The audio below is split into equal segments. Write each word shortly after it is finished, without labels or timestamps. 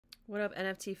What up,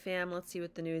 NFT fam? Let's see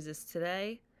what the news is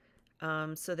today.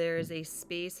 So there is a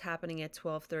space happening at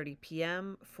 12:30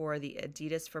 p.m. for the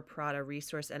Adidas for Prada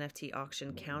Resource NFT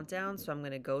auction countdown. So I'm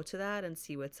going to go to that and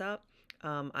see what's up.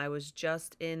 I was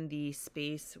just in the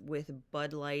space with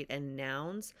Budlight and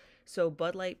Nouns. So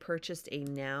Budlight purchased a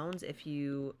Nouns.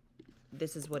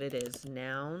 This is what it is,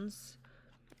 Nouns.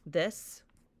 This,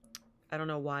 I don't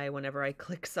know why whenever I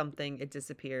click something, it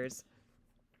disappears.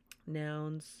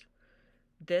 Nouns.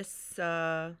 This,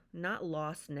 not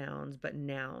lost nouns, but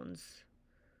nouns.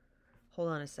 Hold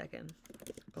on a second.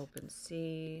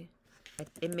 OpenSea.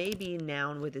 It may be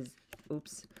noun with a,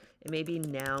 oops. It may be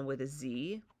noun with a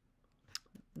Z.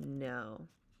 No.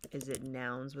 Is it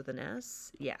nouns with an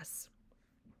S? Yes.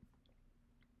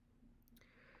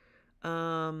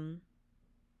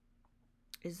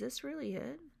 Is this really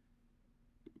it?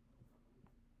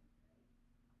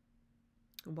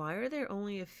 Why are there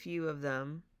only a few of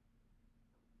them?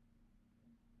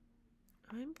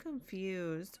 I'm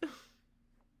confused.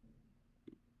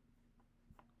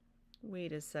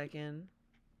 Wait a second.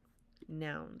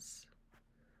 Nouns.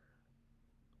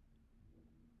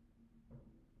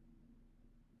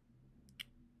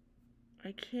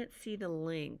 I can't see the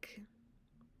link.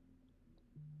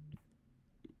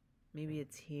 Maybe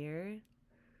it's here.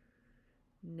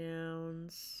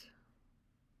 Nouns.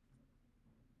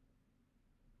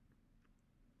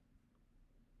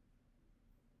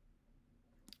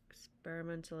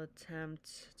 Experimental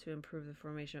attempt to improve the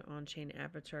formation of on-chain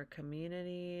avatar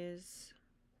communities.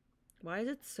 Why is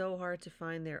it so hard to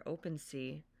find their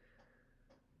OpenSea?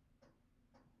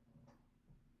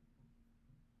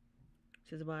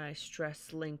 This is why I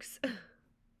stress links.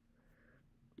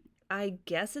 I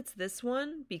guess it's this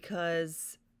one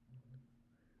because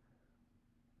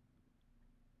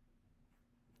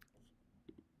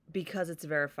it's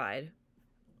verified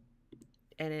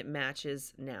and it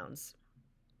matches nouns.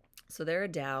 So they're a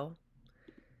DAO,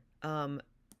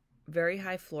 very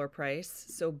high floor price.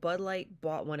 So Budlight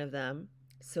bought one of them,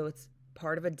 so it's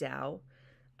part of a DAO,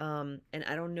 and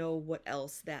I don't know what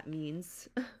else that means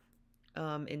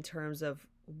in terms of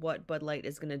what Budlight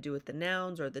is going to do with the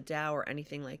nouns or the DAO or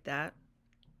anything like that.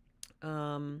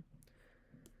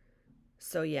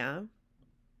 So yeah.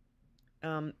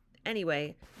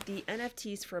 Anyway, the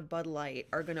NFTs for Budlight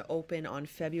are going to open on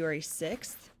February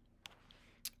 6th.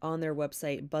 On their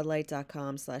website,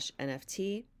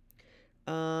 budlight.com/NFT.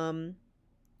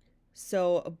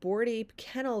 So Bored Ape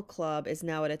Kennel Club is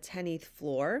now at a 10th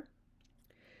floor.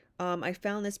 I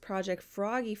found this project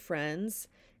Froggy Friends,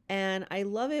 and I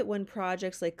love it when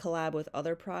projects like collab with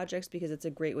other projects because it's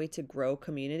a great way to grow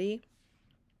community.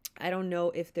 I don't know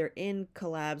if they're in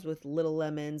collabs with Little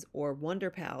Lemons or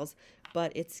Wonder Pals,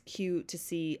 but it's cute to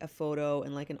see a photo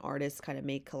and like an artist kind of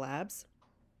make collabs.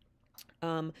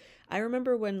 I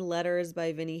remember when Letters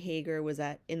by Vinny Hager was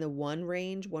in the 1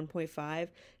 range, 1.5.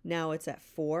 Now it's at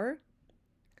 4.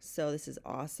 So this is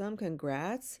awesome.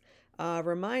 Congrats.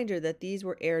 Reminder that these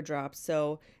were airdrops.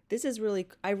 So this is really,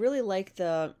 I really like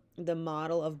the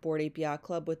model of Bored Ape Yacht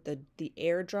Club with the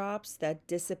airdrops that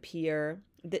disappear.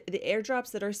 The airdrops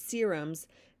that are serums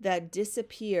that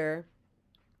disappear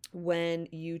when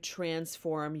you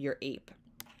transform your ape.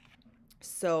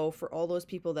 So for all those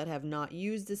people that have not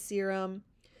used the serum,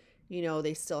 you know,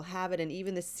 they still have it. And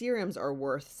even the serums are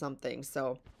worth something.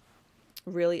 So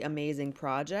really amazing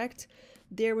project.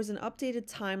 There was an updated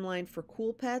timeline for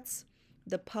CoolPets.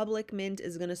 The public mint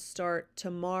is going to start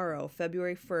tomorrow,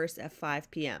 February 1st at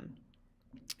 5 p.m.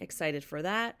 Excited for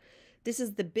that. This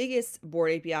is the biggest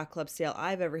Bored Ape Yacht Club sale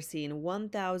I've ever seen,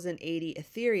 1,080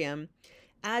 Ethereum.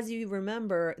 As you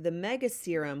remember, the Mega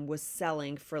Serum was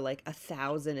selling for like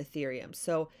 1,000 Ethereum.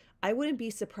 So I wouldn't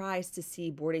be surprised to see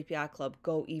Bored Ape Yacht Club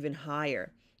go even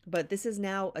higher. But this is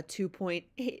now a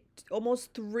 2.8,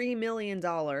 almost $3 million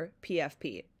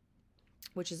PFP,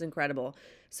 which is incredible.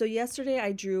 So yesterday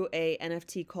I drew a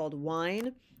NFT called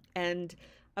Wine, and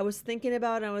I was thinking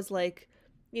about it. I was like,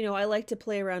 you know, I like to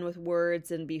play around with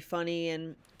words and be funny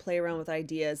and play around with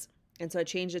ideas. And so I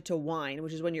changed it to wine,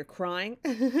 which is when you're crying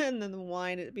and then the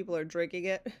wine, people are drinking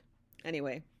it.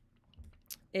 Anyway,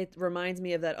 it reminds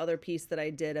me of that other piece that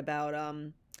I did about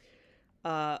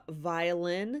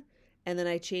violin. And then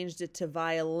I changed it to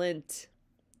violent,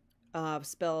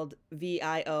 spelled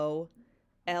V-I-O-L-E-N.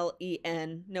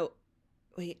 No,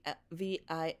 wait,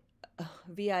 V-I-O-L-I-N,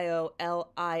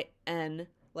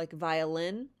 like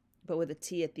violin, but with a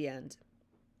T at the end,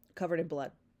 covered in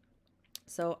blood.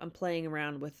 So I'm playing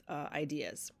around with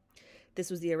ideas. This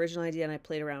was the original idea and I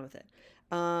played around with it.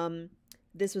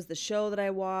 This was the show that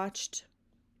I watched.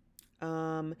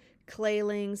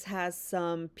 Claylings has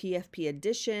some PFP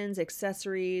additions,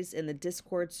 accessories in the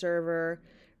Discord server.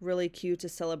 Really cute to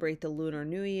celebrate the Lunar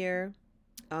New Year.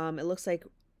 It looks like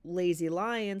Lazy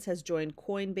Lions has joined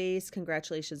Coinbase.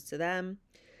 Congratulations to them.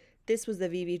 This was the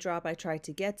VeVe drop I tried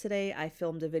to get today. I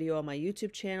filmed a video on my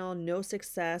YouTube channel. No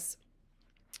success.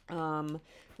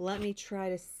 Let me try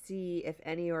to see if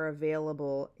any are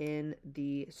available in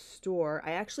the store.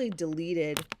 I actually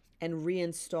deleted and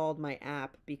reinstalled my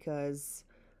app because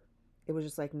it was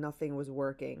just like nothing was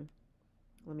working.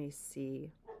 Let me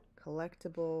see.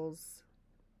 Collectibles.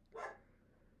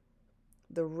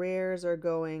 The rares are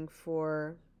going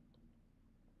for...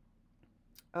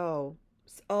 Oh,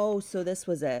 so this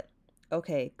was it.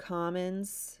 Okay,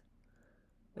 commons.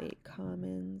 Wait,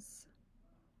 commons.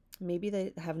 Maybe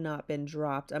they have not been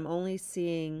dropped. I'm only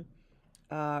seeing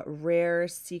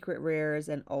rares, secret rares,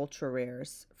 and ultra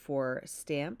rares for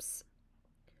stamps.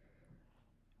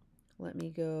 Let me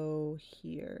go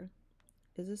here.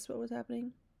 Is this what was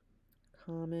happening?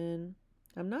 Common.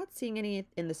 I'm not seeing any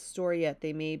in the store yet.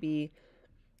 They may be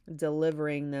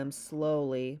delivering them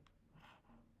slowly.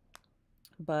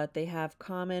 But they have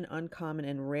common, uncommon,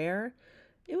 and rare.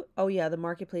 Oh yeah, the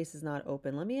marketplace is not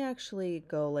open. Let me actually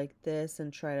go like this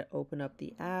and try to open up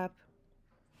the app.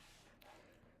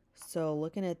 So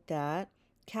looking at that,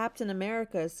 Captain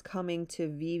America is coming to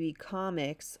VeVe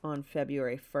Comics on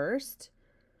February 1st.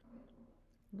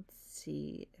 Let's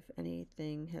see if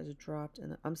anything has dropped.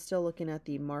 I'm still looking at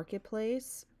the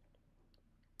marketplace.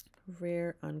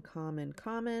 Rare, uncommon,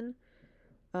 common.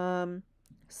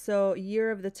 So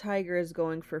Year of the Tiger is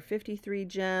going for 53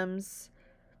 gems.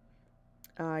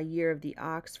 Year of the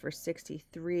Ox for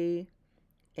 63.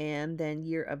 And then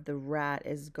Year of the Rat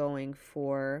is going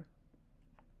for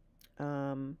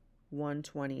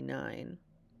 129.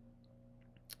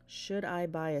 Should I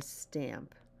buy a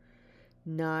stamp?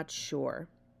 Not sure.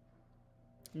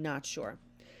 Not sure.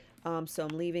 So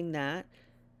I'm leaving that.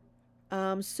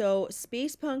 So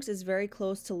Space Punks is very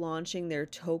close to launching their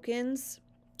tokens.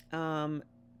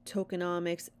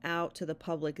 Tokenomics out to the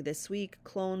public this week.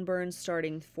 Clone Burn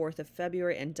starting 4th of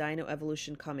February and Dino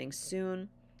Evolution coming soon.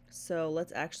 So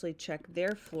let's actually check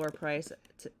their floor price.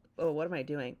 Oh, what am I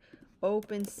doing?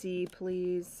 OpenSea,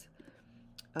 please.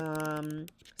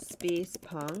 Space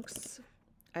Punks.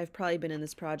 I've probably been in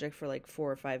this project for like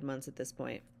 4 or 5 months at this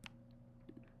point.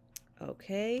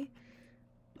 Okay.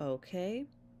 Okay.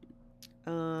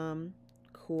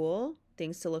 Cool.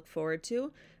 Things to look forward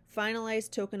to.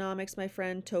 Finalized tokenomics, my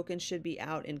friend. Tokens should be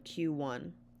out in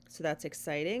Q1. So that's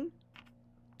exciting.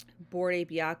 Bored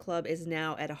Ape Yacht Club is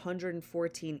now at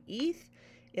 114 ETH.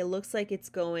 It looks like it's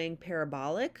going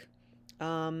parabolic,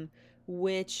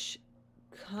 which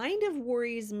kind of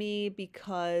worries me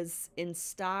because in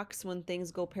stocks, when things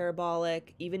go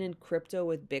parabolic, even in crypto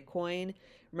with Bitcoin,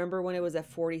 remember when it was at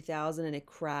 40,000 and it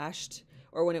crashed,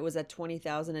 or when it was at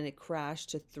 20,000 and it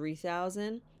crashed to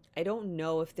 3,000? I don't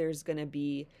know if there's going to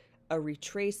be a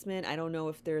retracement. I don't know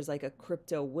if there's like a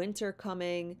crypto winter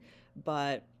coming,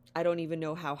 but I don't even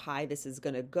know how high this is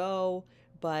going to go.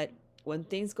 But when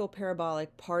things go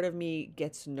parabolic, part of me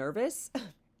gets nervous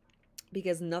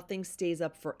because nothing stays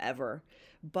up forever.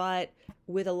 But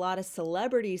with a lot of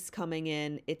celebrities coming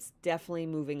in, it's definitely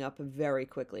moving up very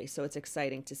quickly. So it's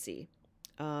exciting to see.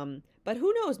 But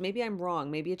who knows? Maybe I'm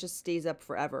wrong. Maybe it just stays up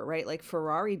forever, right? Like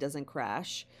Ferrari doesn't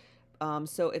crash.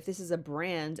 So if this is a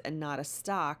brand and not a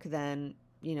stock, then,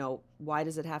 you know, why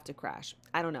does it have to crash?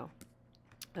 I don't know.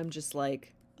 I'm just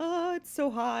like, oh, it's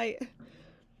so high.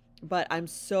 But I'm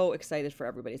so excited for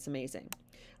everybody. It's amazing.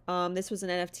 This was an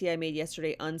NFT I made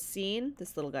yesterday, Unseen.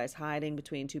 This little guy's hiding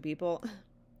between two people.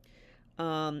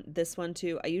 This one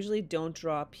too. I usually don't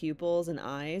draw pupils and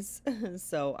eyes,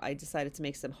 so I decided to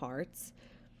make some hearts.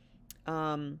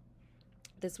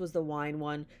 This was the wine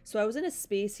one. So I was in a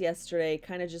space yesterday,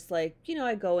 kind of just like, you know,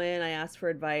 I go in, I ask for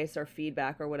advice or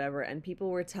feedback or whatever, and people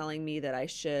were telling me that I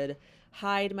should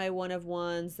hide my one of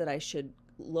ones, that I should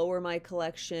lower my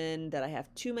collection, that I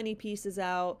have too many pieces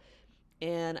out,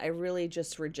 and I really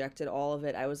just rejected all of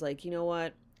it. I was like, you know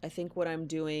what? I think what I'm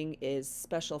doing is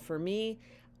special for me.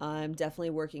 I'm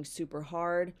definitely working super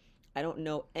hard. I don't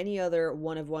know any other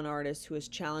one of one artist who is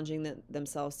challenging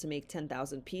themselves to make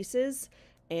 10,000 pieces.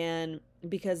 And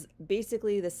because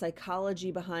basically the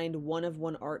psychology behind one of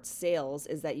one art sales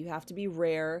is that you have to be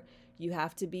rare, you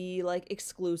have to be like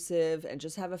exclusive and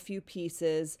just have a few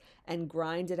pieces and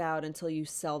grind it out until you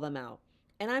sell them out.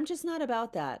 And I'm just not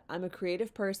about that. I'm a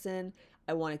creative person.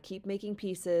 I want to keep making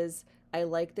pieces. I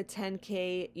like the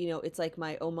 10K, you know, it's like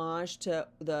my homage to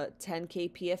the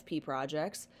 10K PFP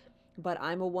projects, but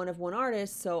I'm a one of one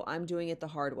artist, so I'm doing it the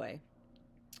hard way.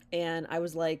 And I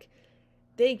was like,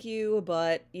 thank you,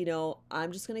 but you know,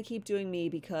 I'm just gonna keep doing me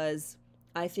because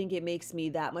I think it makes me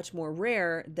that much more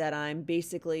rare that I'm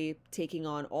basically taking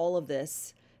on all of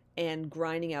this and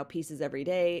grinding out pieces every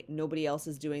day. Nobody else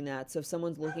is doing that. So if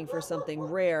someone's looking for something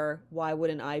rare, why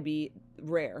wouldn't I be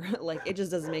rare? Like, it just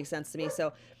doesn't make sense to me.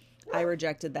 So I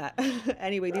rejected that.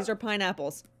 Anyway, these are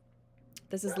pineapples.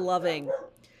 This is loving.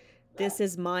 This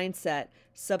is mindset,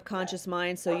 subconscious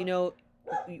mind. So, you know,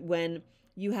 when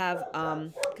you have,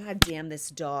 God damn this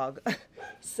dog.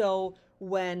 So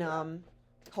when,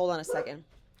 hold on a second.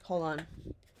 Hold on.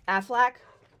 Aflac,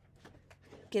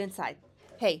 get inside.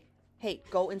 Hey, hey,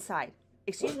 go inside.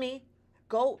 Excuse me.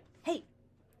 Go. Hey,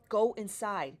 go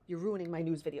inside. You're ruining my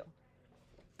news video.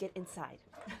 Get inside.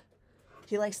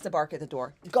 He likes to bark at the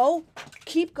door. Go.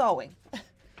 Keep going.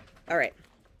 All right.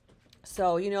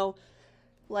 So, you know,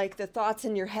 like the thoughts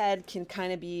in your head can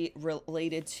kind of be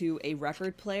related to a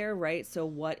record player, right? So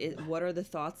what are the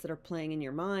thoughts that are playing in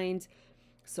your mind?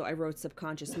 So I wrote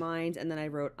subconscious mind, and then I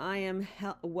wrote I am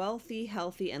wealthy,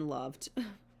 healthy, and loved.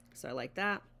 So I like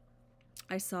that.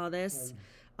 I saw this.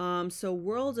 So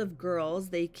World of Girls,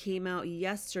 they came out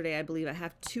yesterday, I believe. I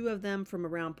have 2 of them from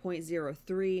around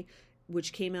 0.03,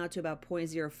 which came out to about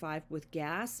 0.05 with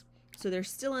gas. So they're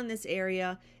still in this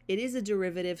area. It is a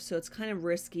derivative, so it's kind of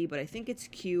risky, but I think it's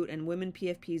cute, and women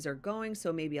PFPs are going,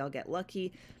 so maybe I'll get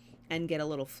lucky and get a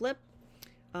little flip.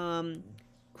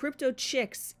 Crypto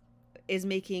Chicks is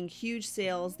making huge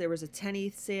sales. There was a 10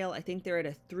 ETH sale. I think they're at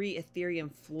a 3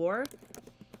 Ethereum floor.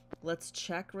 Let's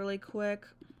check really quick.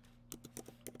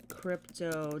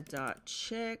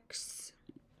 Crypto.chicks.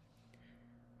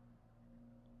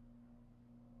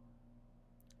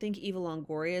 I think Eva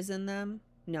Longoria is in them.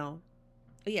 No.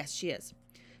 Oh, yes, she is.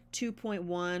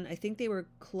 2.1. I think they were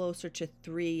closer to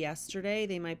 3 yesterday.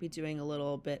 They might be doing a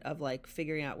little bit of like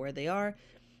figuring out where they are.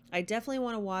 I definitely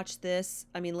want to watch this.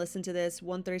 I mean, listen to this.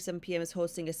 1:37 p.m. is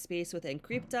hosting a space with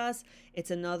Encryptas.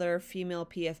 It's another female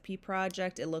PFP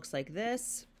project. It looks like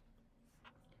this.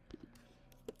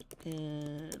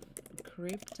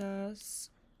 Encryptas.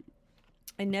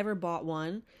 I never bought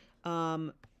one.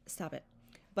 Stop it.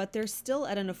 But they're still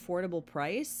at an affordable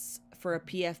price for a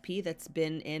PFP that's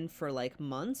been in for like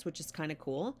months, which is kind of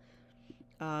cool.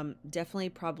 Definitely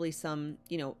probably some,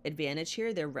 you know, advantage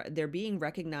here. They're being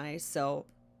recognized. So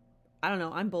I don't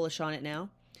know. I'm bullish on it now.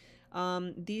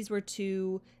 These were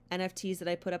 2 NFTs that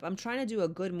I put up. I'm trying to do a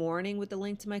good morning with the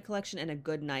link to my collection and a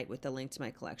good night with the link to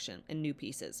my collection and new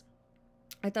pieces.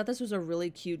 I thought this was a really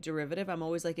cute derivative. I'm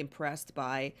always like impressed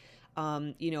by,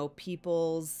 you know,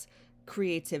 people's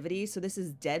creativity. So this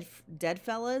is dead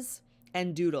fellas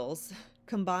and doodles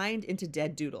combined into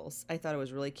dead doodles. I thought it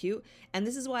was really cute. And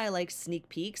this is why I like sneak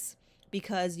peeks,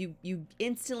 because you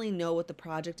instantly know what the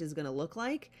project is going to look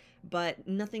like, but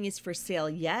nothing is for sale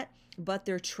yet, but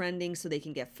they're trending so they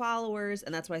can get followers.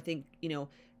 And that's why I think, you know,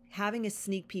 having a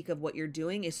sneak peek of what you're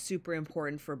doing is super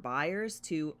important for buyers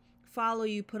to follow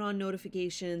you, put on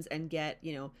notifications, and get,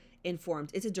 you know, informed.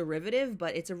 It's a derivative,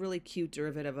 but it's a really cute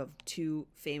derivative of 2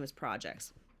 famous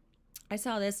projects. I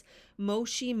saw this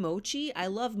mochi mochi. I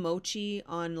love mochi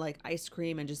on like ice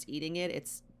cream and just eating it.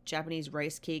 It's Japanese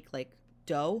rice cake like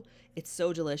dough. It's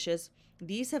so delicious.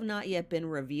 These have not yet been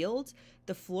revealed.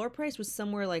 The floor price was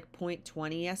somewhere like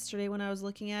 0.20 yesterday when I was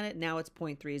looking at it. Now it's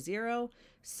 0.30.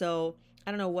 So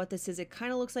I don't know what this is. It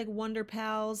kind of looks like Wonder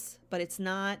Pals, but it's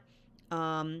not.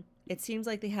 It seems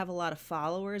like they have a lot of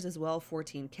followers as well,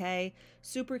 14K.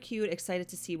 Super cute, excited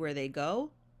to see where they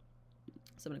go.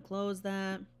 So I'm going to close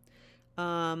that.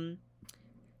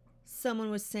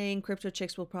 Someone was saying Crypto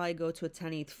Chicks will probably go to a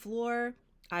 10 ETH floor.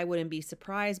 I wouldn't be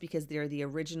surprised because they're the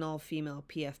original female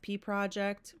PFP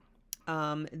project.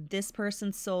 This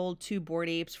person sold 2 Bored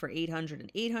Apes for 800 and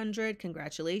 800.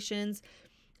 Congratulations.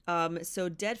 So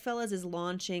Dead Fellas is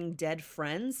launching Dead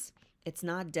Friends. It's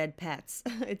not Dead Pets.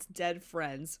 It's Dead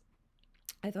Friends.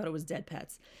 I thought it was Dead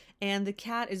Pets. And the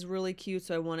cat is really cute,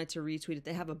 so I wanted to retweet it.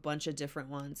 They have a bunch of different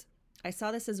ones. I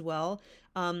saw this as well.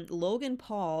 Logan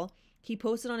Paul, he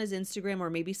posted on his Instagram,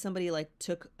 or maybe somebody like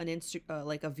took an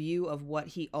like a view of what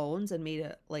he owns and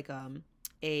made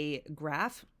a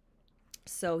graph.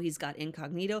 So he's got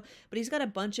incognito, but he's got a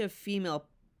bunch of female,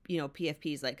 you know,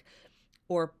 PFPs like,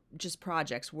 or just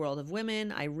projects: World of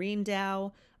Women, Irene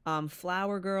Dow,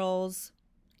 Flower Girls,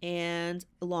 and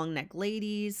Long Neck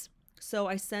Ladies. So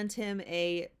I sent him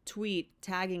a tweet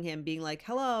tagging him, being like,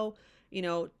 hello, you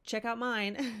know, check out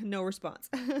mine. No response.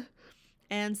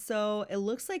 And so it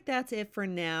looks like that's it for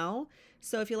now.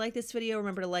 So if you like this video,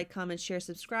 remember to like, comment, share,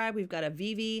 subscribe. We've got a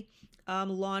VeVe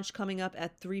launch coming up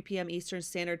at 3 p.m. Eastern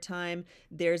Standard Time.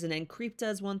 There's an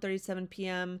Encryptas 1:37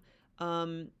 p.m.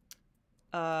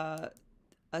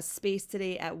 a space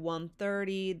today at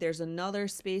 1:30. There's another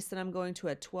space that I'm going to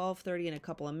at 12:30 in a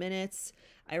couple of minutes.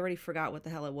 I already forgot what the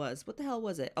hell it was. What the hell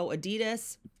was it? Oh,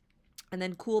 Adidas. And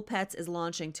then CoolPets is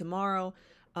launching tomorrow.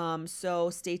 So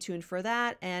stay tuned for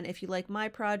that. And if you like my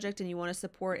project and you want to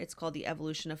support, it's called The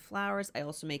Evolution of Flowers. I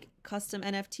also make custom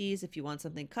NFTs if you want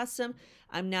something custom.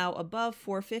 I'm now above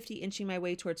 450, inching my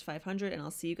way towards 500, and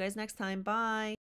I'll see you guys next time. Bye.